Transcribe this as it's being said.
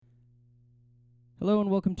Hello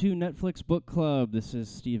and welcome to Netflix Book Club. This is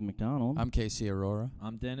Steve McDonald. I'm Casey Aurora.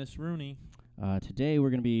 I'm Dennis Rooney. Today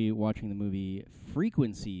we're going to be watching the movie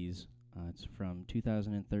Frequencies. It's from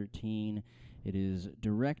 2013. It is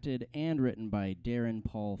directed and written by Darren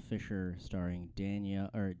Paul Fisher, starring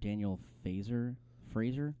Daniel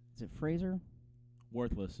Fraser. Is it Fraser?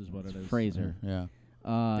 Worthless is what it is. Fraser. Yeah.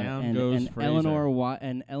 Down goes Fraser.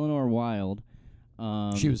 Eleanor Wilde.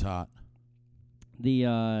 She was hot.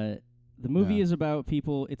 The movie Yeah. is about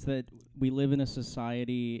people. It's that we live in a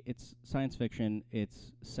society. It's science fiction.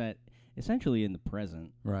 It's set essentially in the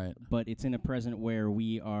present, Right. but it's in a present where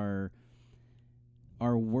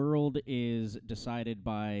our world is decided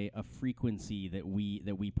by a frequency that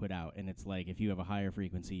we put out, and it's like if you have a higher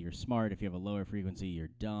frequency, you're smart. If you have a lower frequency, you're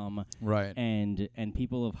dumb. Right. And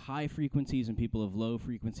people of high frequencies and people of low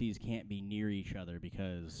frequencies can't be near each other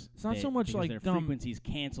because It's not so much because like their dumb. frequencies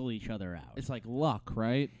cancel each other out. It's like luck,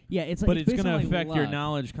 right? Yeah, it's But like it's going to based on, like, affect your luck.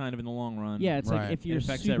 knowledge kind of in the long run. Yeah, it's Right. like if you're It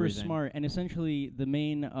affects super everything. smart, and essentially the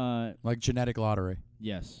main Like genetic lottery.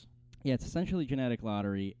 Yes. yeah, it's essentially genetic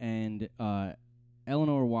lottery, and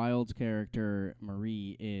Eleanor Wilde's character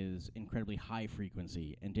Marie is incredibly high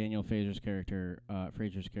frequency, and Daniel Fraser's character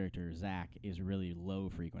Zach is really low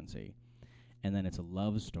frequency, and then it's a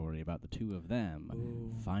love story about the two of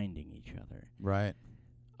them finding each other. Right.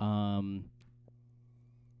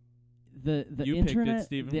 The You picked it, internet.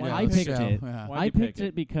 Stephen. the- Why I you picked pick it. Yeah. Why'd I you pick picked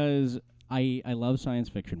it because I love science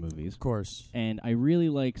fiction movies. Of course. And I really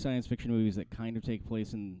like science fiction movies that kind of take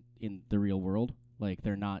place in the real world. Like,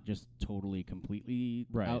 they're not just totally, completely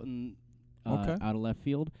Right. out in Okay. out of left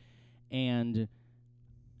field. And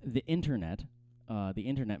the internet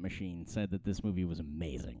machine said that this movie was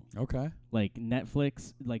amazing. Okay. Like,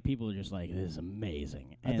 Netflix, like, people are just like, this is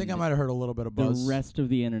amazing. I think I And might have heard a little bit of the buzz. rest of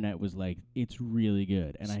the internet was like, it's really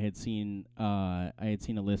good. And I had seen a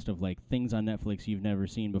list of like things on Netflix you've never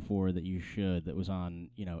seen before that you should, that was on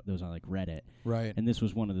like Reddit. Right. And this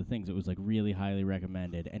was one of the things that was like really highly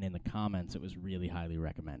recommended, and in the comments it was really highly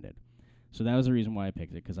recommended. So that was the reason why I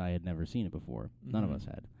picked it, because I had never seen it before. None of Mhm. us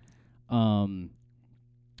had.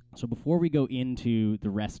 So before we go into the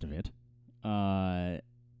rest of it,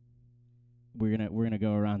 we're gonna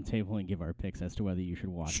go around the table and give our picks as to whether you should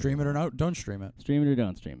watch Stream it or no? Don't stream it. Stream it or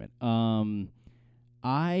don't stream it.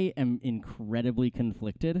 I am incredibly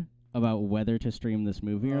conflicted about whether to stream this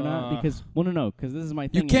movie or not, because because this is my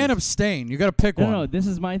thing. You can't abstain. You got to pick one. No, this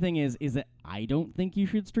is my thing is that I don't think you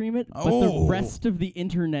should stream it, but Oh. the rest of the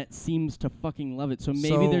internet seems to fucking love it. So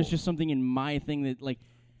maybe there's just something in my thing that, like,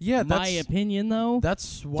 Yeah, my opinion, though.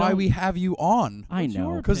 that's why Don't- we have you on. I What's know.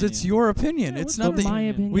 your Because it's opinion? your opinion. Yeah, it's what's not your the. my opinion?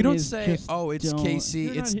 opinion. We don't is say, just oh, it's don't- Casey,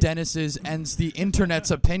 You're it's not- Dennis's, and it's the internet's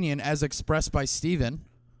opinion as expressed by Steven.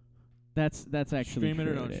 That's actually Stream it or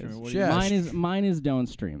true, don't it stream it? is. What do you- Yeah, Mine is don't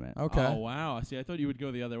stream it. Okay. Oh, wow. See, I thought you would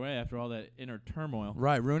go the other way after all that inner turmoil.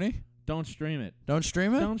 Right, Rooney? Don't stream it. Don't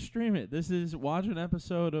stream it? Don't stream it. This is watch an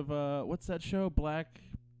episode of what's that show? Black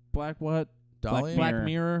what? Dolly? Black Mirror.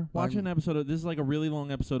 Mirror. Watch Black- an episode of this is like a really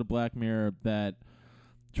long episode of Black Mirror that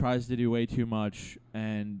tries to do way too much,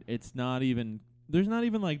 and it's not even. There's not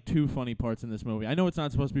even like two funny parts in this movie. I know it's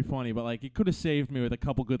not supposed to be funny, but like it could have saved me with a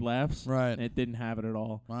couple good laughs. Right. And it didn't have it at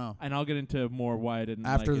all. Wow. And I'll get into more why I didn't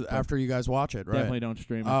After like it, but after you guys watch it, right? definitely don't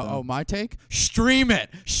stream it. Oh, my take? Stream it.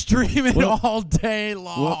 Stream it Well- all day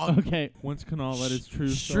long. Well, okay. Once Canal let his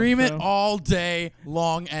truth Stream it show. all day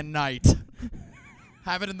long and night.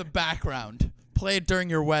 Have it in the background. Play it during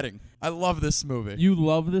your wedding. I love this movie. You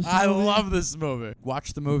love this movie? I love this movie.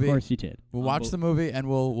 Watch the movie. Of course you did. We'll watch the movie and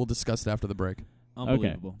we'll discuss it after the break.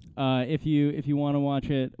 Unbelievable. If you want to watch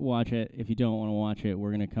it, watch it. If you don't want to watch it,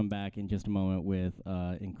 we're gonna come back in just a moment with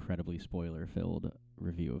incredibly spoiler-filled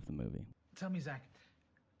review of the movie. Tell me, Zach,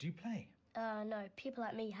 do you play? No, people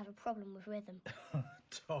like me have a problem with rhythm.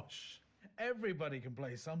 Tosh, everybody can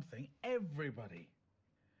play something. Everybody.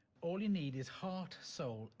 All you need is heart,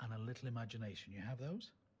 soul, and a little imagination. You have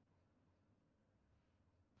those?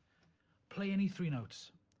 Play any three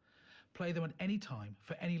notes. Play them at any time,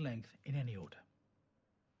 for any length, in any order.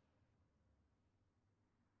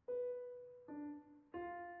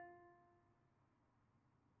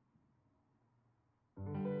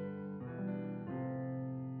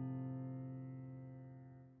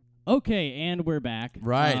 Okay, and we're back.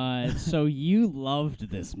 Right. So you loved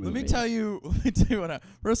this movie. Let me tell you what.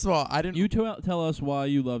 First of all, I didn't. You tell us why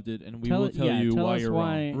you loved it, and we Tell will it- tell yeah, you tell why us you're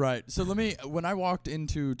why- wrong. Right. So when I walked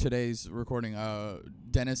into today's recording,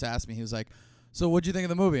 Dennis asked me, he was like, so what'd you think of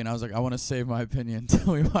the movie? And I was like, I want to save my opinion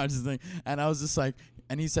until we watch this thing. And I was just like,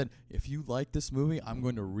 and he said, if you like this movie, I'm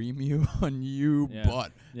going to ream you on you Yeah.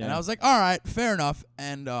 butt. Yeah. And I was like, all right, fair enough.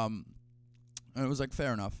 And And it was like,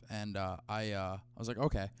 fair enough. And I was like,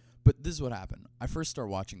 okay. But this is what happened. I first start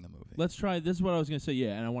watching the movie. Let's try. This is what I was gonna say.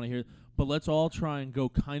 Yeah, and I want to hear. But let's all try and go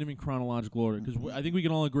kind of in chronological order, because I think we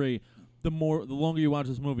can all agree. The longer you watch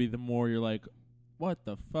this movie, the more you're like, what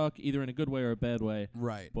the fuck? Either in a good way or a bad way.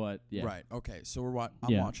 Right. But yeah. Right. Okay. So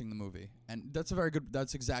I'm watching the movie, and that's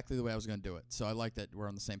that's exactly the way I was going to do it. So I like that we're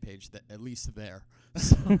on the same page, that at least there.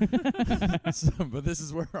 So, but this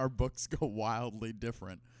is where our books go wildly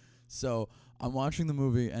different. So I'm watching the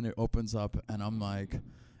movie, and it opens up, and I'm like,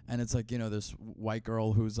 and it's like, this white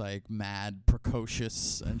girl who's like mad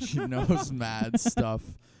precocious, and she knows mad stuff.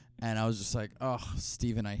 And I was just like, oh,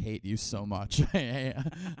 Steven, I hate you so much.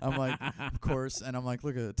 I'm like, of course. And I'm like,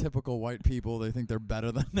 look at the typical white people. They think they're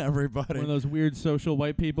better than everybody. One of those weird social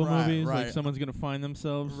white people movies. Right. Like some's going to find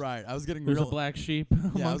themselves. Right. I was getting There's a black sheep.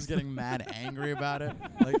 Yeah, I was getting mad angry about it.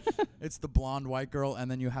 Like, it's the blonde white girl,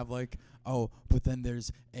 and then you have like, oh, but then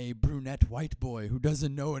there's a brunette white boy who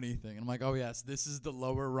doesn't know anything. And I'm like, oh, yes, this is the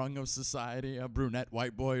lower rung of society, a brunette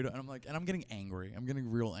white boy. And I'm like, and I'm getting angry. I'm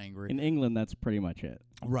getting real angry. In England, that's pretty much it.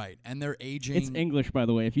 Right. And they're aging. It's English, by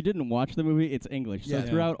the way. If you didn't watch the movie, it's English. So Yeah.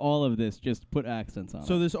 throughout all of this, just put accents on it.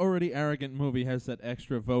 So this already arrogant movie has that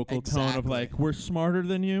extra vocal tone of Exactly. like, we're smarter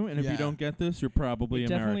than you, and if Yeah. you don't get this, you're probably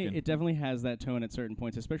American. It definitely has that tone at certain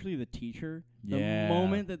points, especially the teacher. The Yeah.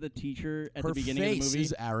 moment that the teacher at her the beginning face of the movie,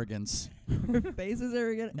 is arrogance. her face is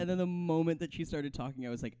arrogant, and then the moment that she started talking, I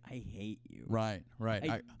was like, I hate you. Right.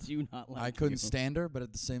 I do not like I couldn't you. stand her, but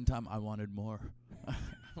at the same time, I wanted more. I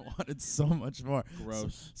wanted so much more.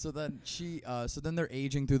 Gross. So then then they're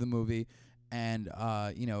aging through the movie, and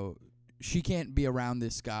she can't be around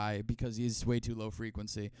this guy because he's way too low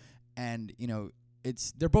frequency, and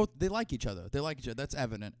they like each other. That's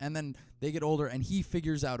evident. And then they get older, and he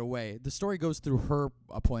figures out a way. The story goes through her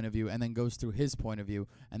point of view, and then goes through his point of view,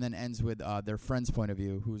 and then ends with their friend's point of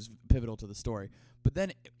view, who's pivotal to the story. But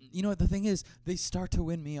then, the thing is, they start to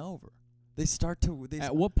win me over.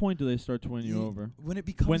 At what point do they start to win you over? When it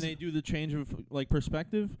becomes... When they do the change of like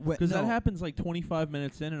perspective? Because that happens like 25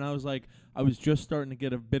 minutes in, and I was just starting to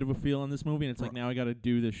get a bit of a feel on this movie, and it's like, now I got to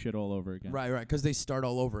do this shit all over again. Right, because they start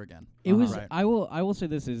all over again. It was. Right. I will say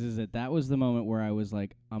this is that was the moment where I was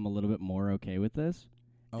like, I'm a little bit more okay with this.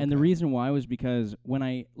 Okay. And the reason why was because when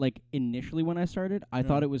I initially when I started, I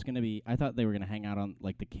thought it was gonna be. I thought they were gonna hang out on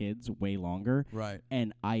like the kids way longer. Right.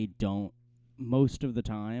 And I don't. Most of the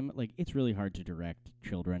time, it's really hard to direct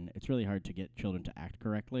children. It's really hard to get children to act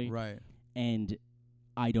correctly. Right. And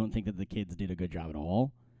I don't think that the kids did a good job at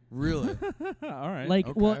all. Really? All right.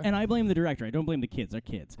 Well, Okay. and I blame the director. I don't blame the kids. They're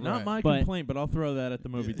kids. Not Right. my But- complaint, but I'll throw that at the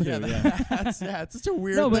movie too. Yeah, it's such a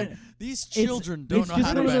weird No, but thing. These children don't it's know just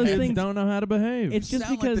how one to of those behave. things- Don't know how to behave. It's just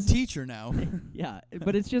Sound because like the teacher now. yeah,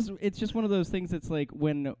 but it's just one of those things that's like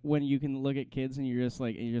when you can look at kids and you're just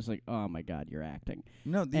like oh my god, you're acting.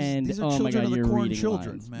 No, And, these are oh my children God, of the you're corn reading children,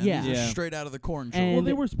 lines. man. Yeah. These are Yeah. straight out of the corn And- children. well,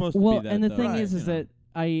 they were supposed to be that. And the though. thing Right, is you know.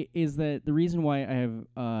 that the reason why I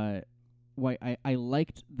have why I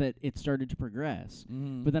liked that it started to progress.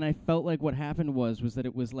 Mhm. But then I felt like what happened was that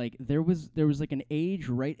it was like there was like an age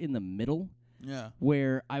right in the middle Yeah.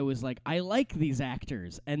 where I was like, I like these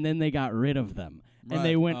actors, and then they got rid of them. Right. And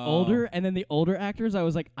they went Oh. older, and then the older actors, I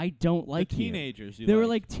was like, I don't like the you. teenagers. You They were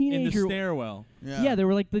liked. like in the teenager. stairwell. Yeah, they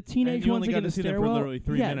were like the teenage you ones only like got in to the see them for stairwell. literally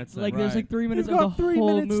 3 yeah, minutes then. like there's Right. like 3 minutes You've of got the 3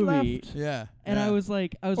 whole minutes movie. left. Yeah. And yeah. I was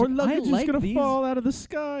like, Or I luggage is like gonna these. fall out of the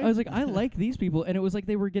sky. I was like, I like these people, and it was like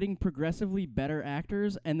they were getting progressively better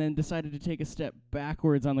actors, and then decided to take a step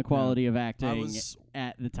backwards on the quality of acting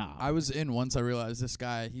at the top. I was in once I realized this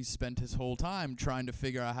guy, he spent his whole time trying to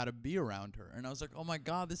figure out how to be around her. And I was like, oh my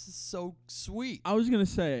God, this is so sweet. I was gonna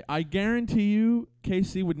say, I guarantee you,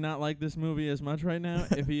 Casey would not like this movie as much right now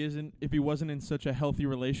if he wasn't in such a healthy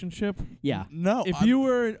relationship. yeah. No. If you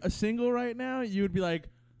were a single right now, you would be like,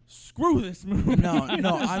 screw this movie. No,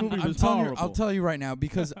 This I'm movie telling was you, horrible. I'll tell you right now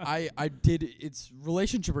because I did it's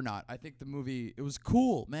relationship or not. I think the movie it was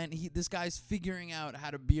cool, man. This guy's figuring out how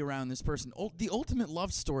to be around this person. The ultimate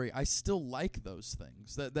love story. I still like those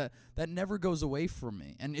things. That never goes away from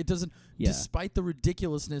me, and it doesn't. Yeah. Despite the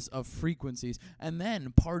ridiculousness of frequencies, and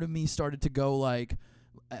then part of me started to go like.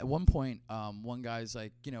 At one point, one guy's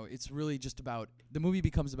like, it's really just about the movie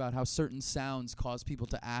becomes about how certain sounds cause people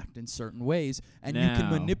to act in certain ways, and you can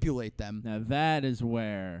Now. manipulate them. Now that is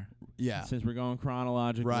where, Yeah. since we're going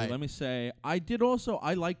chronologically, Right. let me say I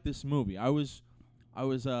liked this movie. I wasn't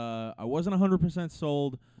 100%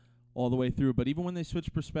 sold all the way through, but even when they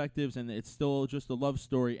switch perspectives and it's still just a love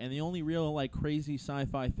story, and the only real crazy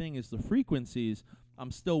sci-fi thing is the frequencies,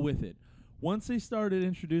 I'm still with it. Once they started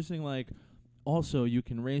introducing also you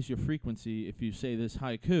can raise your frequency if you say this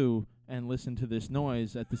haiku, and listen to this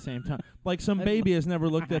noise at the same time. Like some baby has never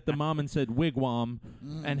looked at the mom and said wigwam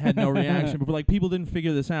and had no reaction. But like people didn't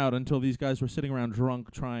figure this out until these guys were sitting around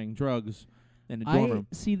drunk trying drugs in a dorm room.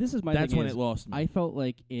 See, this is my That's thing when is it lost me. I felt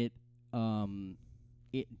like it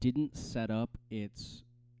didn't set up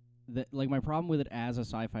like my problem with it as a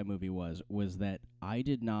sci-fi movie was that I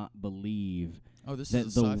did not believe this that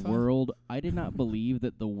is a the sci-fi? world I did not believe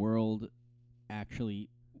that the world actually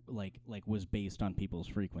like was based on people's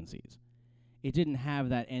frequencies. It didn't have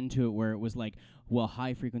that end to it where it was like, well,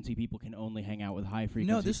 high frequency people can only hang out with high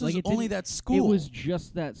frequency. No, this like was only that school. It was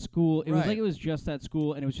just that school. It was Right. like it was just that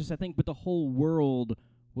school, and it was just that thing. But the whole world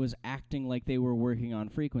was acting like they were working on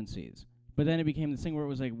frequencies. But then it became this thing where it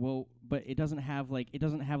was like, well, but it doesn't have like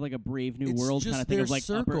a Brave New It's World just kind of thing their of like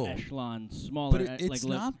circle. upper echelon, smaller. But it's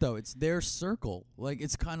not though. It's their circle. Like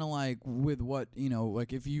it's kind of like with what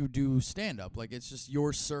like if you do stand up, like it's just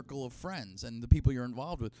your circle of friends and the people you're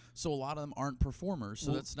involved with. So a lot of them aren't performers. So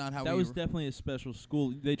Well, that's not how that was definitely a special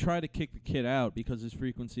school. They try to kick the kid out because his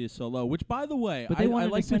frequency is so low. Which, by the way, But they I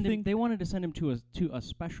wanted like to send to him. think They wanted to send him to a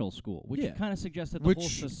special school, which Yeah. kind of suggests that the whole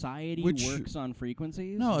Which- society which- works on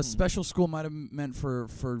frequencies. No, a special school might have meant for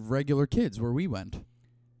regular kids where we went.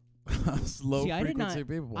 Low See, I did frequency not.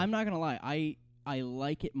 people. I'm not gonna lie. I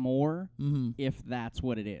like it more Mm-hmm. if that's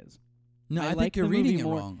what it is. No, I like think you're the reading movie it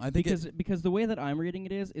more wrong. I think because the way that I'm reading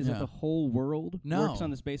it is Yeah. that the whole world No. works on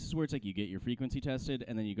this basis where it's like you get your frequency tested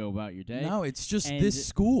and then you go about your day. no, it's just And this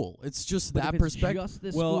school. It's just But that if it's perspective. just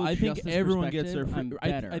this well, school, I think just this everyone gets their. perspective, I'm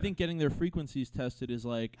better. I think getting their frequencies tested is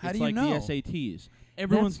like How it's do you like know? the SATs.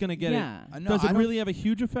 Everyone's That's- gonna get yeah. it. No, Does I it don't- really have a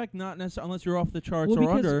huge effect? Not necessarily unless you're off the charts Well, or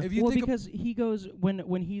because under. If you think because he goes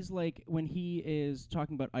when he's like when he is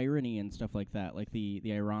talking about irony and stuff like that, like the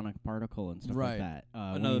ironic particle and stuff Right. like that. When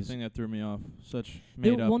Another he's- thing that threw me off. Such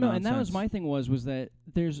There- made up well, no, nonsense. and that was my thing was that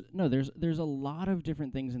there's a lot of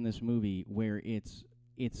different things in this movie where it's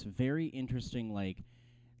very interesting, like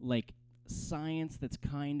science that's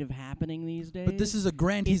kind of happening these days. But this is a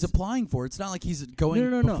grant he's It's- applying for. It's not like he's going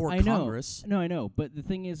no, before I know. Congress. No, I know. But the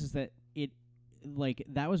thing is that it, like,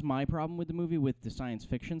 that was my problem with the movie with the science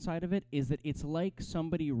fiction side of it, is that it's like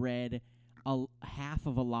somebody read half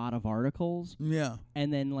of a lot of articles Yeah,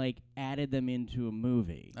 and then, like, added them into a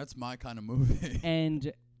movie. that's my kind of movie.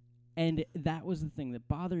 And that was the thing that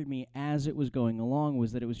bothered me as it was going along,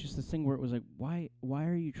 was that it was just this thing where it was like, why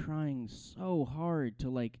are you trying so hard to,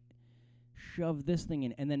 like, shove this thing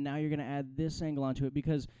in, and then now you're going to add this angle onto it?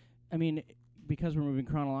 Because, I mean, because we're moving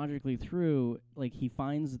chronologically through, like, he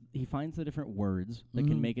finds the different words that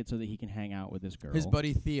can Mhm. make it so that he can hang out with this girl. His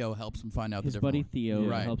buddy Theo helps him find out His the different buddy one. Theo Yeah.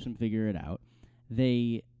 Right. helps him figure it out.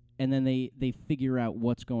 They figure out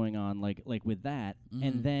what's going on, like with that, Mhm.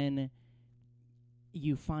 and then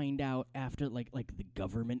you find out after like the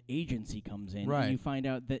government agency comes in, Right. and you find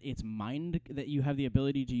out that it's that you have the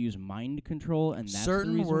ability to use mind control, and that's the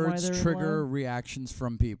Certain reason why words they're in trigger love. reactions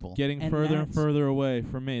from people. Getting And further and that's- further away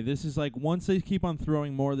from me. This is like once they keep on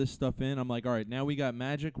throwing more of this stuff in, I'm like, all right, now we got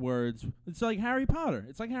magic words. It's like Harry Potter.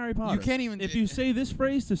 It's like Harry Potter. You can't even. If you say this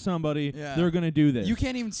phrase to somebody, Yeah. they're gonna do this. you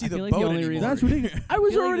can't even see I the feel like boat the only anymore. reason- That's ridiculous. I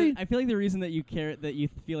was already I feel like the reason that you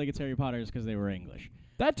feel like it's Harry Potter is because they were English.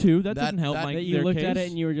 that too. That That- didn't help that- my That you their looked case. at it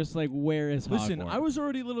and you were just like, "Where is Hogwarts?" Listen, I was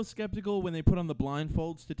already a little skeptical when they put on the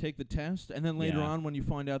blindfolds to take the test, and then later Yeah. on when you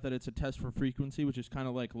find out that it's a test for frequency, which is kind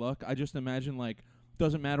of like luck. I just imagine like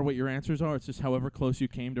doesn't matter what your answers are; it's just however close you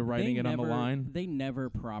came to writing it on the line. They never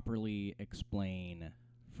properly explain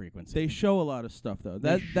frequency. They show a lot of stuff though.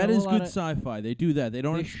 They That show is a lot good of- sci-fi. They do that. They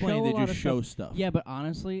don't They explain. show They a lot just of show stuff. Yeah, but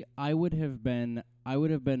honestly, I would have been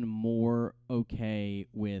more okay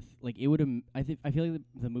with, like, it would have. I feel like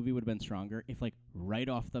the movie would have been stronger if, like, right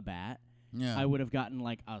off the bat, Yeah. I would have gotten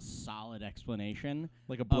like a solid explanation.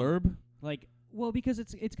 Like a blurb. Like, well, because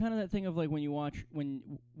it's kind of that thing of like when you watch when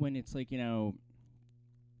it's like, you know,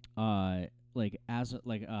 like Isaac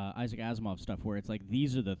Asimov stuff where it's like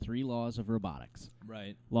these are the 3 laws of robotics.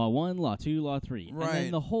 Right. Law 1, Law 2, Law 3. And Right.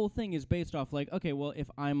 then the whole thing is based off like, okay, well, if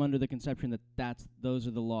I'm under the conception that those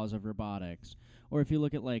are the laws of robotics, or if you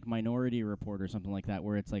look at like Minority Report or something like that,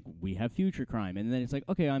 where it's like we have future crime, and then it's like,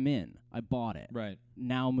 okay, I'm in, I bought it, Right.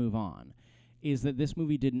 now move on. Is that this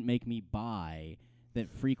movie didn't make me buy that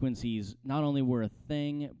frequencies not only were a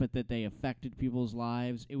thing, but that they affected people's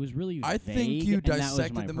lives. It was really I vague, think you and that was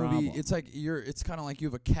dissected my the movie. problem. It's like it's kind of like you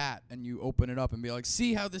have a cat and you open it up and be like,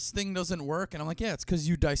 "See how this thing doesn't work?" And I'm like, "Yeah, it's because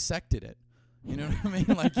you dissected it." You know what I mean?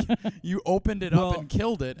 Like you opened it Well, up and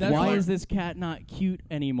killed it. that's and Why like- is this cat not cute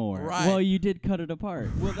anymore? Right. Well, you did cut it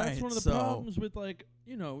apart. Well, that's Right, one of the so- problems with like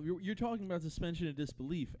you know, you're talking about suspension of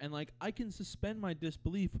disbelief, and like I can suspend my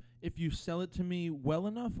disbelief if you sell it to me well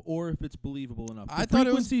enough, or if it's believable enough. I The thought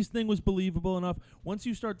it was- frequencies thing was believable enough. Once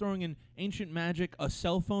you start throwing in ancient magic, a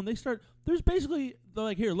cell phone, there's basically they're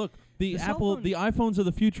like, here, look, the cell Apple, phone- the iPhones of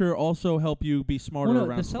the future also help you be smarter Well, no,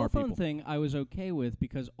 around the cell smart phone people. thing I was okay with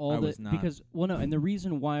because I was not. and the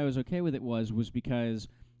reason why I was okay with it was because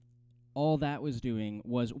all that was doing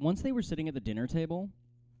was once they were sitting at the dinner table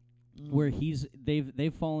where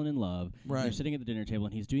they've fallen in love. Right. They're sitting at the dinner table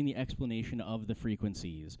and he's doing the explanation of the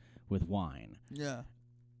frequencies with wine. Yeah.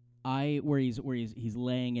 Where he's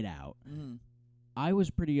laying it out. Mm-hmm. I was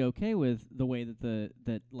pretty okay with the way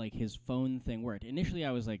that like his phone thing worked. Initially,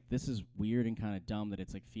 I was like, "This is weird and kind of dumb that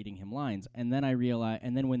it's like feeding him lines." And then I realized,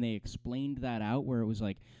 and then when they explained that out, where it was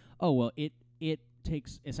like, "Oh well, it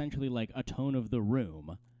takes essentially like a tone of the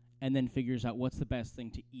room, and then figures out what's the best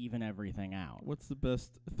thing to even everything out." What's the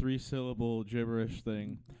best 3-syllable gibberish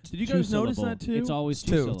thing? Did you Two guys notice syllable. that too? It's always It's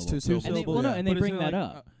two two. syllables. It's two syllables. And they, Syllable, well, no, yeah. and they But bring isn't it that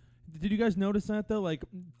like, up. Did you guys notice that though? Like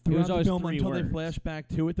was throughout the always film, 3 until they words. flash back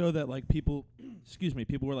to it, though, that like people,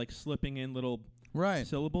 people were like slipping in little Right.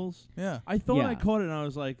 syllables. Yeah. I thought I Yeah. caught it, and I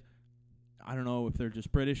was like, I don't know if they're just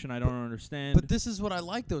British, and I don't understand. But this is what I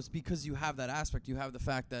like, though, is because you have that aspect. You have the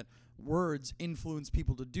fact that words influence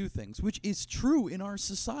people to do things, which is true in our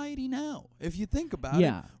society now. If you think about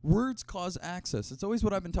Yeah. it, words cause access. It's always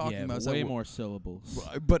what I've been talking yeah, about. but is that way wo- more syllables.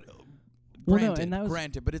 But Well, no, granted, and that was-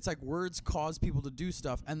 granted, but it's like words cause people to do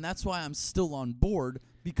stuff, and that's why I'm still on board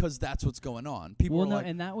because that's what's going on. People Well, are no, like,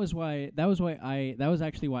 and that was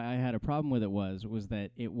actually why I had a problem with it was that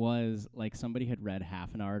it was like somebody had read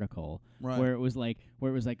half an article Right. where it was like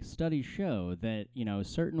studies show that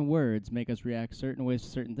certain words make us react certain ways to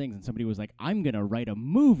certain things, and somebody was like, I'm gonna write a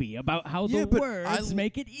movie about how Yeah, the but words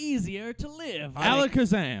make it easier to live.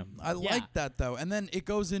 Alakazam. I Yeah. like that though, and then it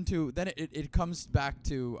goes into it comes back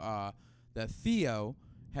to that Theo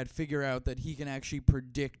had figured out that he can actually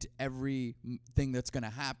predict everything that's going to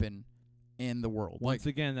happen in the world. Once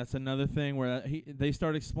again, that's another thing where they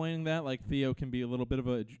start explaining that like Theo can be a little bit of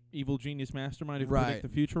a evil genius mastermind who can Right. predict the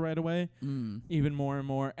future right away, Mm. even more and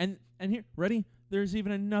more. And here, ready? There's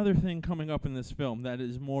even another thing coming up in this film that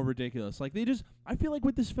is more ridiculous. Like I feel like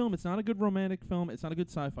with this film, it's not a good romantic film, it's not a good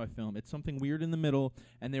sci-fi film. It's something weird in the middle,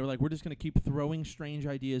 and they were like, we're just gonna keep throwing strange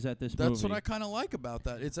ideas at this movie. That's what I kind of like about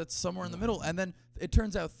that. It's at somewhere in the middle, and then it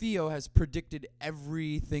turns out Theo has predicted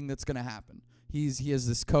everything that's going to happen. He has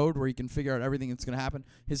this code where he can figure out everything that's going to happen.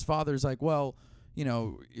 His father's like, well,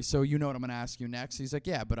 so you know what I'm going to ask you next. He's like,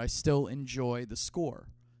 yeah, but I still enjoy the score.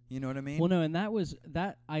 You know what I mean? Well, no, and that was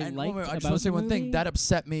that I And liked. I just about want to say the one thing movie. that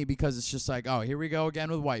upset me because it's just like, oh, here we go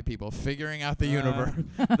again with white people figuring out the Uh. universe.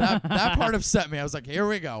 that part upset me. I was like, here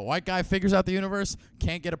we go. White guy figures out the universe,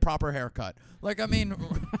 can't get a proper haircut. Like, I mean,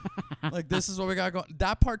 like this is what we got going.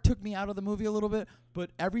 That part took me out of the movie a little bit,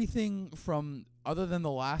 but everything from other than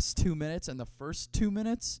the last 2 minutes and the first 2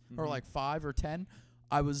 minutes, or like 5 or 10.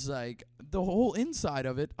 I was like, the whole inside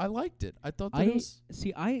of it, I liked it. I thought that it was.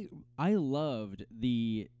 I loved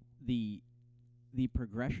the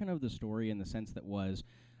progression of the story in the sense that was,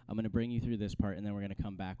 I'm going to bring you through this part, and then we're going to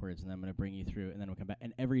come backwards, and then I'm going to bring you through, and then we'll come back.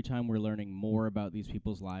 And every time we're learning more about these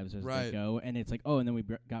people's lives as they Right. go, and it's like, oh, and then we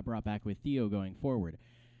got brought back with Theo going forward.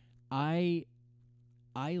 I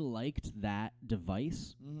liked that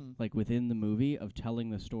device, like within the movie, of telling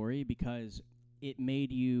the story because it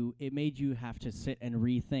made you have to sit and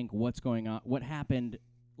rethink what's going on, what happened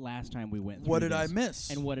last time we went through What did I this. miss?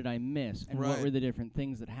 And what did I miss? And what Right. were the different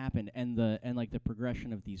things that happened? And the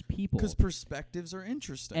progression of these people. Because perspectives are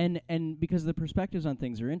interesting. And because the perspectives on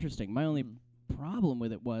things are interesting. My only Mm. problem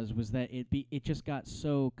with it was that it just got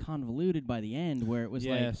so convoluted by the end, where it was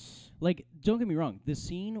yes. like don't get me wrong, the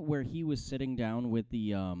scene where he was sitting down with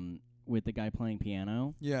the guy playing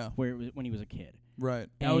piano, Yeah, where it was when he was a kid. right.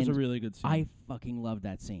 That was a And really good scene. I fucking loved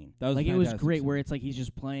that scene. That was a like it was fantastic great, scene. where it's like he's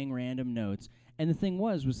just playing random notes. And the thing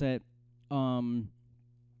was that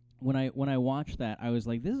when I watched that, I was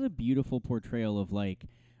like, this is a beautiful portrayal of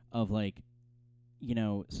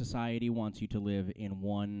society wants you to live in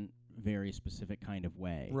one very specific kind of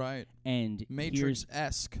way. Right. And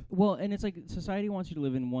Matrix-esque. well, and it's like society wants you to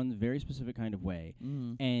live in one very specific kind of way.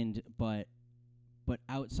 Mm. And but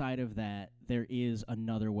outside of that, there is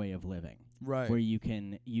another way of living. Right. Where you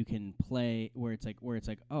can play, where it's like,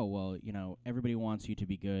 oh well, everybody wants you to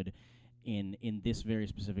be good in this very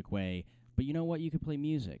specific way, but you know what, you could play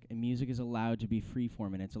music, and music is allowed to be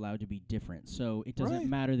freeform, and it's allowed to be different, so it doesn't Right.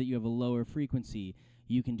 matter that you have a lower frequency,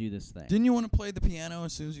 you can do this thing. Didn't you want to play the piano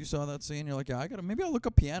as soon as you saw that scene? You're like, yeah, maybe I'll look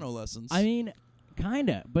up piano lessons. I mean,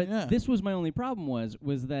 kinda, but Yeah. this was my only problem was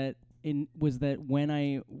that was that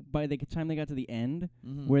when by the time they got to the end,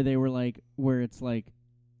 Mhm. where they were like, where it's like,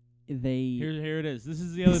 they. Here it is. This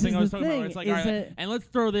is the other This thing is I was the talking about. Where thing, it's like, is all right, that- and let's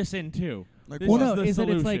throw this in too. Like This what? Well, is no, the is that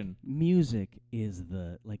it's like solution. music is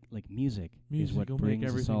the music is Music what will make brings us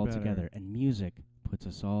everything all better. together, and music puts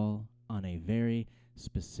us all on a very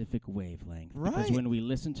specific wavelength. Because Right. when we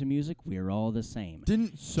listen to music, we are all the same.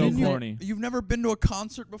 So didn't you- corny. You've never been to a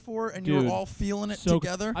concert before and you Dude, were all feeling it so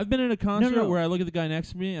together? I've been in a concert no. where I look at the guy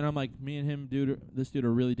next to me and I'm like, me and him, this dude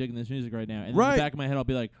are really digging this music right now. And in Right. the back of my head, I'll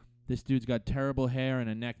be like, this dude's got terrible hair and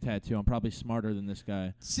a neck tattoo. I'm probably smarter than this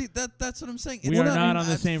guy. See, that's what I'm saying. We It's are not on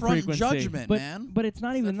the that's same front frequency. judgment, But man. but it's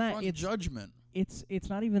not It's even that that. front It's judgment. it's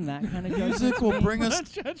not even that kind of judgment. Music will bring us.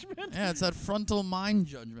 Judgment. Yeah, it's that frontal mind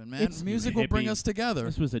judgment, man. It's- Music will bring Hippie. us together.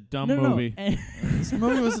 This was a dumb no, movie. No, This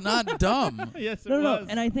movie was not dumb. Yes, it no, was.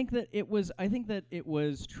 and I think that it was. I think that it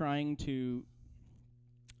was trying to.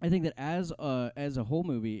 I think that as a whole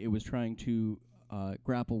movie, it was trying to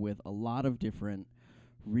grapple with a lot of different,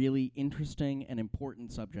 really interesting and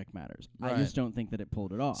important subject matters. Right. I just don't think that it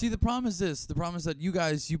pulled it off. See, the problem is this. The problem is that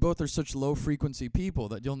you both are such low frequency people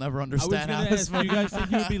that you'll never I was understand going how to this ask, do you guys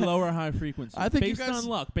think you would be low or high frequency? I think you based guys- on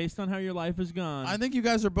luck, based on how your life has gone. I think you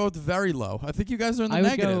guys are both very low. I think you guys are in the I would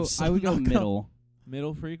negatives. go. I would go Knock up. middle.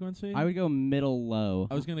 Middle frequency? I would go middle low.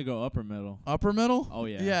 I was going to go upper middle. Upper middle? Oh,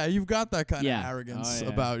 yeah. Yeah, you've got that kind Yeah. of arrogance Oh,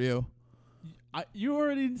 yeah. about you. You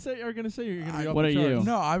already are going to say you're going to be I- off What the are charts. you?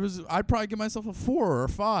 No, I'd probably give myself a 4 or a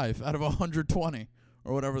 5 out of 120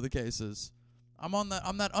 or whatever the case is. I'm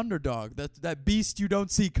that underdog, that beast you don't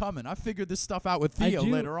see coming. I figured this stuff out with Theo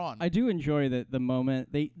later on. I do enjoy that the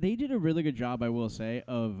moment they did a really good job, I will say,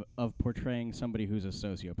 of portraying somebody who's a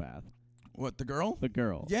sociopath. What, the girl? The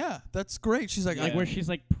girl. Yeah, that's great. She's like, Like Yeah. where she's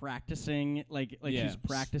like practicing, like Yeah. she's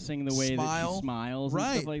practicing the way that Smile. she smiles and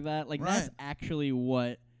Right. stuff like that. Like Right. that's actually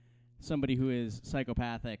what somebody who is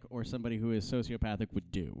psychopathic or somebody who is sociopathic would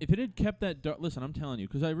do. If it had kept that dark, listen, I'm telling you,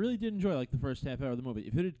 because I really did enjoy like the first half hour of the movie.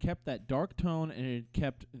 If it had kept that dark tone and it had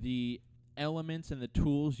kept the elements and the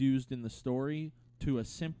tools used in the story to a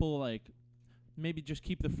simple, like maybe just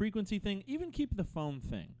keep the frequency thing, even keep the phone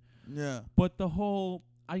thing. yeah. But the whole,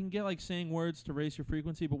 I can get like saying words to raise your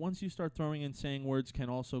frequency, but once you start throwing in saying words can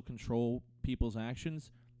also control people's actions,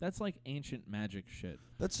 that's like ancient magic shit.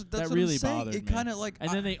 That's That what really I'm saying. bothered It me. kind of like And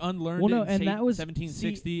then they unlearned Well, no, it in and that was-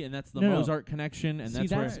 1760, and that's the no, no. Mozart connection, and See,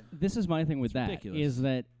 that's where this is my thing with It's that ridiculous.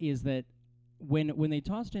 is that when they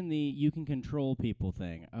tossed in the you can control people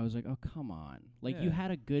thing, I was like, oh come on, like you Yeah.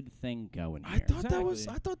 had a good thing going I here. thought that was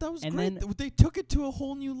Exactly. And great. then- They took it to a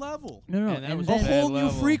whole new level. No, And that was A a bad whole new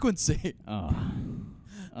level. frequency. Oh.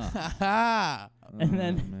 that And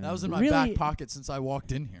then- man. was in my Really- back pocket since I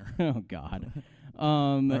walked in here. Oh God.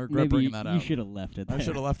 I regret Maybe bringing that you out. should have left it there. I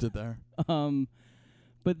should have left it there.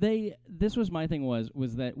 But this was my thing was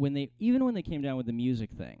that when they came down with the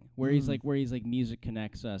music thing, where he's like music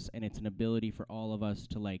connects us and it's an ability for all of us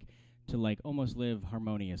to almost live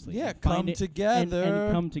harmoniously. Yeah, and find come it- together.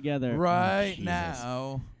 and come together Right Jesus.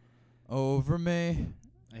 now. Over me.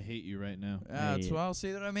 I hate you right now. That's Hey. well,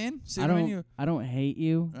 see what I mean? See I what I don't mean? I don't hate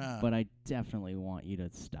you, Yeah. but I definitely want you to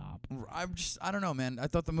stop. I don't know, man. I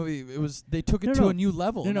thought the movie they took it No, to no. a new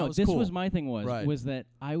level. No, and no. that was This cool. was my thing Right. was that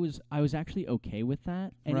I was actually okay with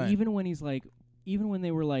that, and Right. even when he's like, even when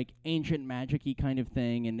they were like ancient magic-y kind of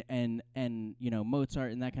thing, and you know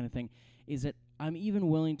Mozart and that kind of thing, is that I'm even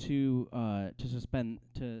willing to suspend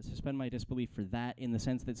my disbelief for that in the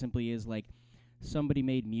sense that simply is like somebody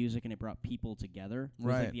made music and it brought people together. Was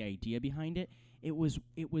Right. like the idea behind it. It was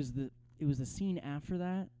the scene after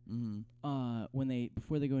that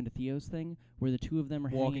before they go into Theo's thing where the two of them are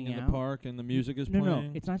Walking hanging in out. the park and the music is No, playing.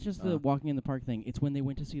 no, it's not just the walking in the park thing. It's when they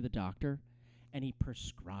went to see the doctor, and he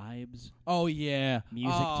prescribes Oh yeah,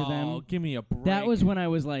 music to them. Oh, give me a break. That was when I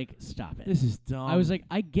was like, "Stop it." This is dumb. I was like,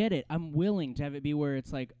 I get it. I'm willing to have it be where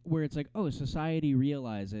it's like, oh, society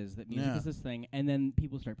realizes that music Yeah. is this thing, and then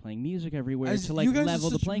people start playing music everywhere As to like you guys level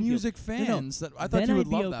are the such playing music field. fans that I thought Then you I'd would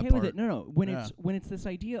be love okay that part. with it. No, when Yeah. it's this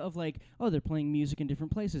idea of like, oh, they're playing music in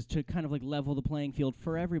different places to kind of like level the playing field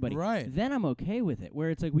for everybody. Right. Then I'm okay with it.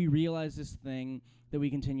 Where it's like we realize this thing that we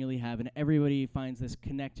continually have, and everybody finds this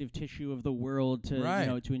connective tissue of the world to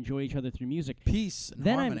Right. to enjoy each other through music. Peace and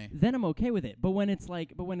Then harmony. I'm okay with it. But when it's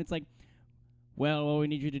like, well, what we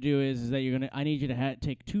need you to do is that I need you to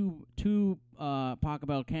take two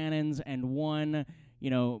Pachelbel cannons and one,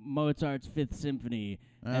 Mozart's Fifth Symphony,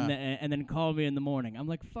 and then call me in the morning. I'm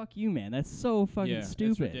like, fuck you, man. That's so fucking It's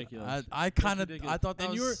stupid. ridiculous. I It's kind of ridiculous. I thought that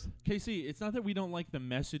and was KC, it's not that we don't like the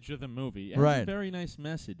message of the movie. It has a Right. very nice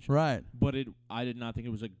message. right. But I did not think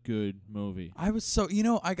it was a good movie. I was so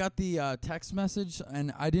I got the text message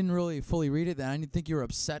and I didn't really fully read it. Then I didn't think you were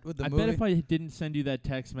upset with the I movie. bet if I didn't send you that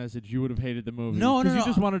text message, you would have hated the movie. No, no, 'Cause you no.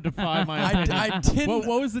 just wanted to defy my opinion. I didn't.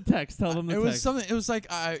 What was the text? Tell them the it text. was something. It was like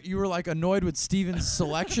you were like annoyed with Steven's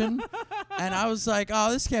selection, and I was like,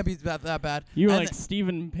 "Oh, this can't be that bad." You were And like,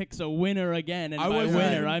 Steven picks a winner again, and I by wasn't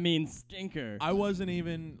winner, even- I mean stinker. I wasn't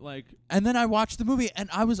even like. and then I watched the movie, and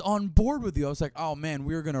I was on board with you. I was like, "Oh man,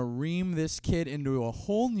 we're gonna ream this kid into a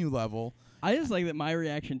whole new level." I just like that my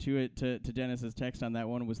reaction to it, to Dennis's text on that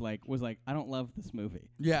one was like, I don't love this movie.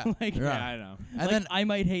 Yeah, Like, yeah. Yeah, I know. And Like, then I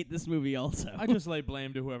might hate this movie also. I just lay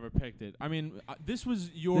blame to whoever picked it. I mean, this was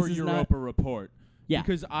your This is not- Europa Report. Yeah.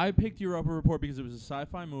 Because I picked Europa Report because it was a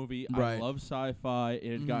sci-fi movie. Right. I love sci-fi.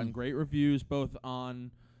 It had gotten Mhm. great reviews, both on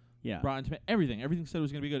yeah. Rotten Tomatoes. Everything said it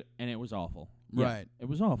was going to be good, and it was awful. right. It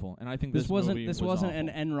was awful, and I think This wasn't movie this was wasn't awful.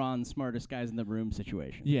 an Enron smartest guys in the room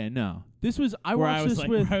situation. Yeah, no. This was. I where watched I was this like,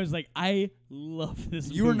 with. where I was like, I love this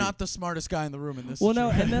movie. You were not the smartest guy in the room in this. Well, no,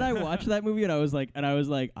 situation. and then I watched that movie and I was like,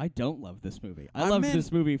 I don't love this movie. I I'm loved in-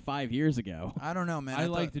 this movie 5 years ago. I don't know, man. I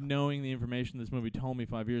thought- liked knowing the information this movie told me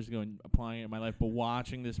 5 years ago and applying it in my life, but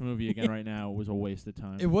watching this movie again right now was a waste of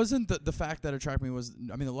time. It wasn't the fact that attracted me was,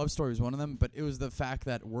 I mean, the love story was one of them, but it was the fact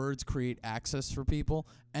that words create access for people,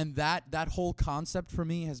 and that whole concept for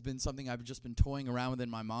me has been something I've just been toying around with in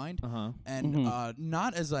my mind, Uh-huh. and Mhm.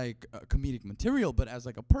 not as like comedic material, but as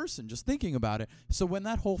like a person just thinking about it. So when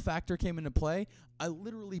that whole factor came into play, I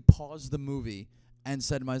literally paused the movie and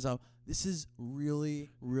said to myself, "This is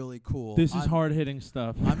really, really cool. This is I'm- hard-hitting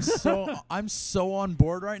stuff. I'm so on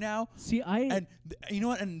board right now." See, And you know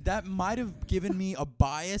what? And that might have given me a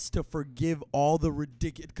bias to forgive all the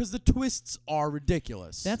ridiculous, because the twists are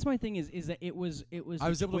ridiculous. that's my thing is that it was I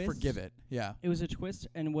was a able to twist. forgive it. Yeah. It was a twist,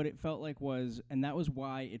 and what it felt like was, and that was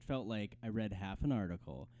why it felt like I read half an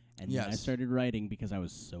article, and then I Yes. started writing because I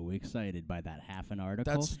was so excited by that half an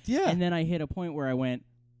article. Yeah. And then I hit a point where I went,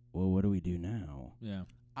 well, what do we do now? Yeah.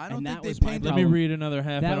 I don't and think that they was my painted. Let me problem. read another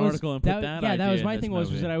half that article and put that yeah, idea that was in my this thing was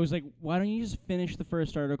movie. that I was like, why don't you just finish the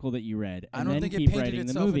first article that you read and I don't then think it keep painted writing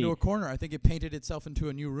the itself movie? into a corner. I think it painted itself into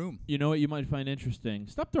a new room. You know what you might find interesting?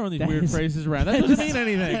 Stop throwing these That weird is- phrases around. That that doesn't is- mean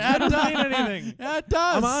anything. That doesn't mean anything. Yeah, it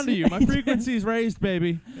does. I'm on to you. My frequency's raised,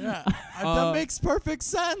 baby. Yeah. Uh, That makes perfect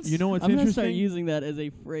sense. You know what's I'm gonna interesting? start using that as a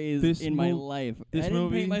phrase This in my mov- life. this I didn't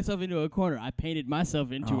movie- paint myself into a corner. I painted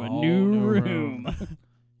myself into a Oh, new new room. room.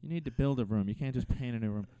 You need to build a room. You can't just paint a new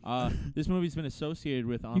room. This movie's been associated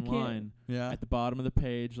with can't- online Yeah. at the bottom of the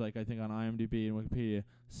page, like I think on IMDb and Wikipedia.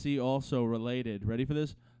 See also related. Ready for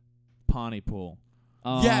this? Pontypool.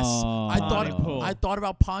 Yes, I Pontypool. thought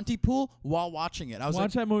about Pontypool while watching it. I was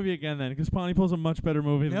Watch that movie again then, because Pontypool's a much better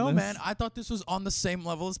movie like, than no, this. man, I thought this was on the same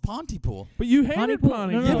level as Pontypool. But you hated Pontypool-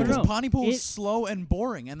 Pontypool. no, Yeah, no, because no. Pontypool is It- slow and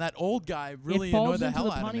boring, and that old guy really it falls annoyed the into hell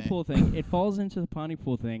the out of me. Pontypool thing. It falls into the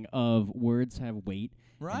Pontypool thing of words have weight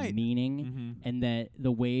Right. and meaning, Mhm. and that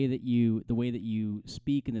the way that you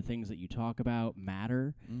speak and the things that you talk about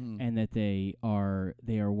matter, Mm. and that they are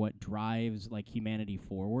what drives like humanity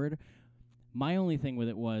forward. My only thing with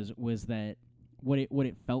it was that what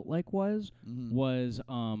it felt like was Mhm.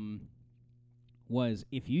 was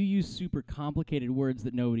if you use super complicated words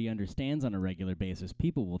that nobody understands on a regular basis,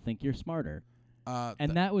 people will think you're smarter.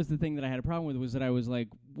 And that was the thing that I had a problem with, was that I was like,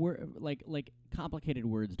 like complicated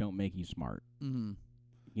words don't make you smart. Mhm.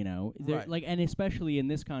 You know, They're Right. like, and especially in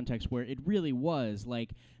this context where it really was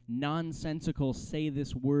like nonsensical. Say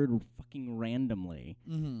this word fucking randomly.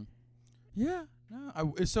 Mhm. Yeah.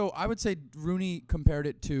 No. So I would say Rooney compared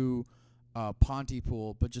it to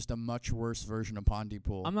Pontypool, but just a much worse version of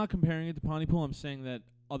Pontypool. I'm not comparing it to Pontypool. I'm saying that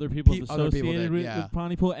other people have Other people associated did, with, yeah. with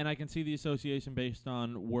Pontypool, and I can see the association based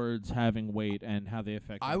on words having weight and how they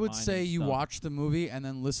affect. I the would mind say and you stuff. watch the movie and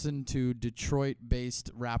then listen to Detroit-based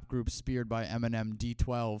rap group speared by Eminem,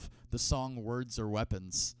 D12, the song "Words Are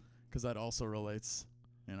Weapons," because that also relates,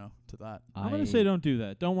 to that. I'm gonna say don't do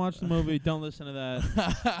that. Don't watch the movie. Don't listen to that.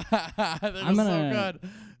 They're I'm so gonna- good.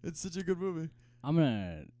 It's such a good movie. I'm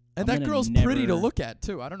gonna. And I'm that gonna girl's pretty to never- look at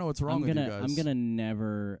too. I don't know what's wrong I'm with gonna. you guys. I'm gonna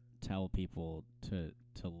never tell people to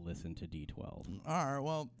listen to D12. All right.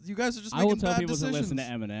 Well, you guys are just I making will tell bad people decisions. to listen to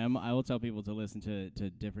Eminem. I will tell people to listen to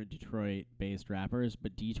different Detroit-based rappers,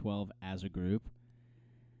 but D12 as a group,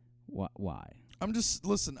 why? I'm just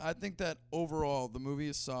listen. I think that overall the movie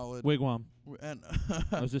is solid. Wigwam. And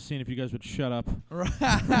I was just seeing if you guys would shut up.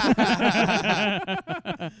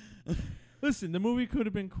 Listen, the movie could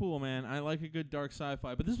have been cool, man. I like a good dark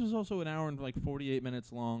sci-fi, but this was also an hour and like 48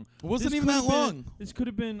 minutes long. It wasn't This even that could have long. been- This could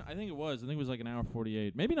have been. I think it was. I think it was like an hour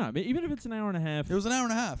 48. Maybe not. Even if it's an hour and a half. It was an hour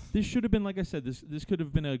and a half. This should have been, like I said, this could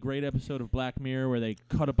have been a great episode of Black Mirror where they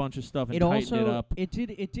cut a bunch of stuff and It tightened also it up.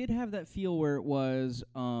 it did have that feel where it was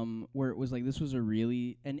like this was a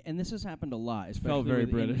really and this has happened a lot, especially Felt very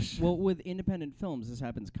with British. well, with independent films, this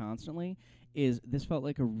happens constantly. This felt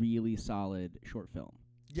like a really solid short film.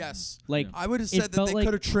 Yes. Like I would have It said that felt they like-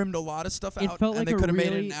 could have trimmed a lot of stuff it out, felt and like they a could have made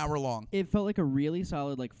it really- an hour long. it felt like a really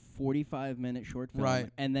solid 45-minute short film. Right.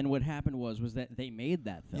 And then what happened was that they made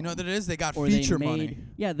that film. You know what it is? They got or feature they made, money.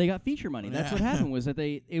 Yeah, they got feature money. That's what Yeah. happened was that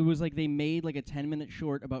it was like they made like a 10-minute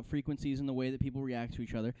short about frequencies and the way that people react to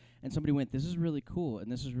each other, and somebody went, "This is really cool and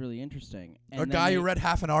this is really interesting." And A then guy they- who read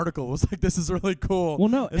half an article was like, "This is really cool. Well,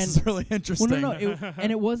 no, this and is really interesting." well, no, and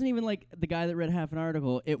it wasn't even like the guy that read half an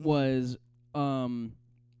article. It was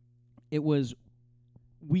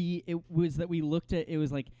that we looked at. It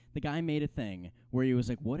was like the guy made a thing where he was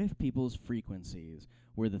like, "What if people's frequencies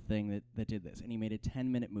were the thing that did this?" And he made a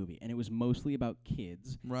 10-minute movie, and it was mostly about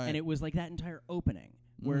kids. Right. And it was like that entire opening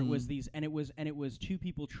where it was Mhm. these, and it was two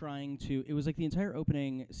people trying to. It was like the entire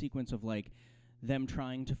opening sequence of like them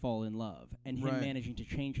trying to fall in love and him Right. managing to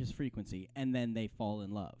change his frequency, and then they fall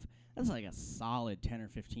in love. That's like a solid 10 or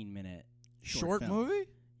 15-minute Short film. movie?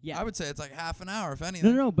 Yeah. I would say it's like half an hour, if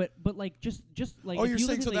anything. No, but like just like. Oh, if you're you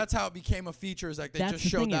saying look so at that's how it became a feature, is like they that's just the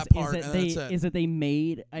showed thing that is part that and they that's it. is that they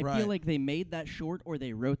made. I Right. feel like they made that short, or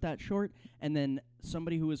they wrote that short, and then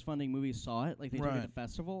somebody who was funding movies saw it, like they took it Right. to the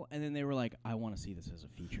festival, and then they were like, "I want to see this as a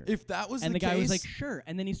feature." If that was and the the guy case, was like, "Sure,"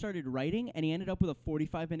 and then he started writing, and he ended up with a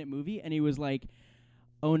 45-minute movie, and he was like,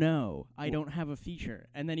 "Oh no, I don't have a feature,"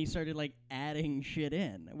 and then he started like adding shit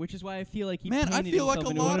in, which is why I feel like he Man, I painted feel like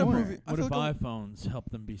himself a into lot of corner. movie- I What feel if like iPhones help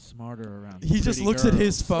them be smarter around? he just pretty looks at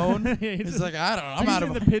his girls? phone. Yeah, He's like, I don't know. I'm He's out in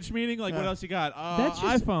of the pitch meeting. Like, what Yeah. else you got? That's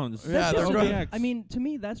just- iPhones. Yeah, That's they're just great. a- I mean, to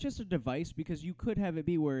me, that's just a device because you could have it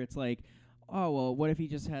be where it's like, oh well, what if he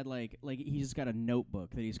just had like he just got a notebook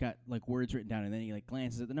that he's got like words written down and then he like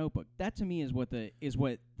glances at the notebook. That to me is what the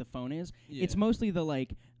phone is. It's mostly the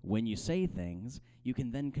like when you say things, you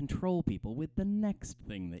can then control people with the next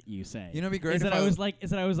thing that you say. You know, it'd be great Is if that I was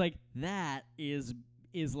like that is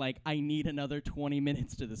like I need another 20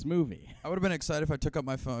 minutes to this movie. I would have been excited if I took up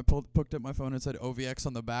my phone. I picked up my phone and said OVX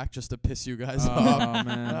on the back just to piss you guys Oh, off.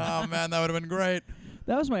 man. Oh man, that would have been great.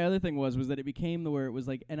 That was my other thing was that it became the where it was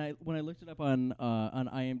like, and when I looked it up on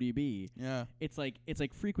IMDb, Yeah. it's like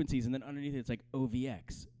frequencies, and then underneath it's like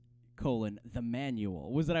OVX the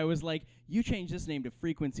manual was that I was like, you change this name to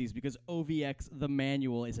frequencies because OVX the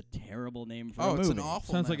manual is a terrible name for a Oh, movie. it's an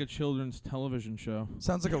awful. Sounds name. like a children's television show.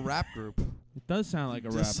 Sounds like a rap group. It does sound like a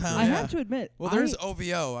Just rap. sound- I group. Yeah. have to admit, Well, there's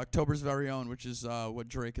OVO, October's Very Own, which is what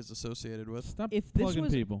Drake is associated with. Stop if this plugging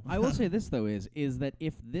was, people. I will say this though is that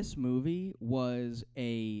if this movie was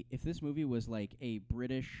like a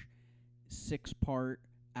British 6-part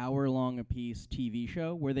hour-long a piece TV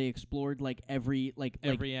show where they explored like every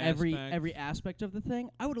aspect of the thing,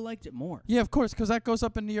 I would have liked it more. Yeah, of course, because that goes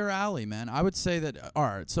up into your alley, man. I would say that. All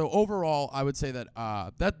right, so overall, I would say that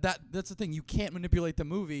that's the thing. You can't manipulate the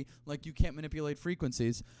movie like you can't manipulate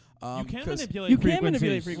frequencies. You can 'cause- manipulate You can frequencies.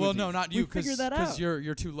 manipulate frequencies. Well, no, not you, We figured that because out.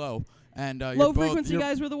 you're too low, and Low you're both, frequency you're,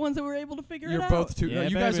 guys were the ones that were able to figure it You're out. both too. Yeah,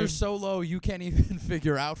 you guys baby. are so low, you can't even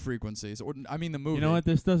figure out frequencies. Or I mean, the movie. You know what?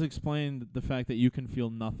 This does explain the fact that you can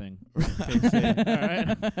feel nothing. KC.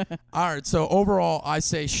 All right. All right, so overall, I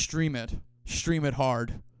say stream it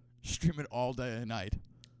hard, stream it all day and night.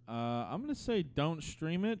 I'm gonna say don't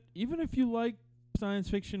stream it, even if you like science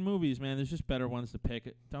fiction movies. Man, there's just better ones to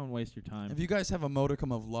pick. Don't waste your time. If you guys have a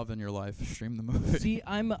modicum of love in your life, stream the movie. See,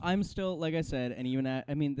 I'm still, like I said, and even I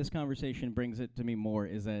mean, this conversation brings it to me more.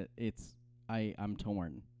 Is that I'm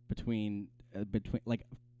torn between like,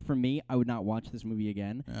 for me, I would not watch this movie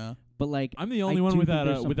again. Yeah. But like, I'm the I only one do think without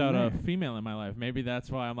there's a something there. female in my life. Maybe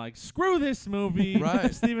that's why I'm like, screw this movie.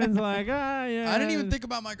 Right. Steven's like, yeah. I didn't even think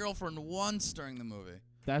about my girlfriend once during the movie.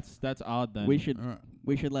 That's odd. Then we should All right.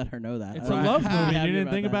 we should let her know that. It's I'm a not love happy movie. You didn't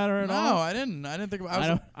about think that. about her at No, all. I didn't. I didn't think about. I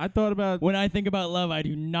don't. I thought about. When I think about love, I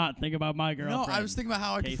do not think about my No, girlfriend. I was thinking about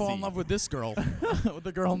how I could fall in Casey. love with this girl, with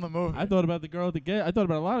the girl in the movie. I thought about the girl at the gate. I thought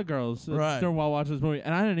about a lot of girls Right. while watching this movie,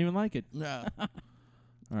 and I didn't even like it. Yeah.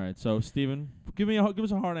 All right, so Steven, give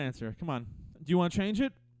us a hard answer. Come on. Do you want to change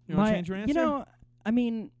it? You want to change your answer? You know, I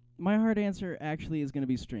mean, my hard answer actually is going to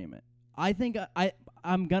be stream it. I think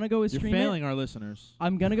I'm going to go with You're stream failing it. our listeners.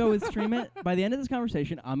 I'm going to go with stream it. By the end of this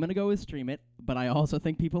conversation, I'm going to go with stream it, but I also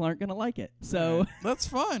think people aren't going to like it. So That's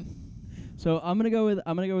fine. so I'm going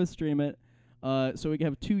to go with stream it. So we can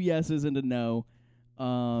have 2 yeses and a no.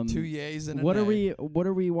 2 yays and a What nay.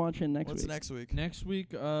 are we watching next What's week? next week? Next week,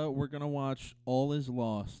 we're gonna watch All Is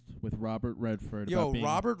Lost with Robert Redford. Yo, about being-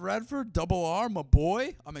 Robert Redford, Double R, my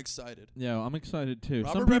boy. I'm excited. Yeah, I'm excited too.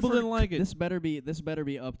 Robert Some people Redford- didn't like it. This better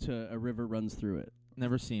be up to A River Runs Through It.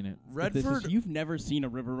 Never seen it. If this is- Redford. you've never seen A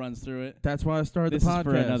River Runs Through It. That's why I started This the is podcast.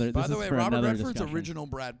 for another- By this the is way, for Robert another Redford's discussion. original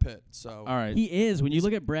Brad Pitt. So All right. He is. When you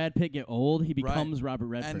look at Brad Pitt get old, he Right. becomes Robert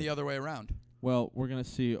Redford. and the other way around. Well, we're gonna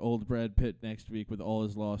see old Brad Pitt next week with All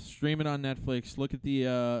Is Lost. Stream it on Netflix. Look at the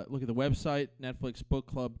website,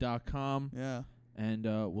 netflixbookclub.com, Yeah. and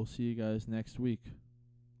we'll see you guys next week.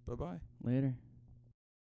 Bye bye. Later.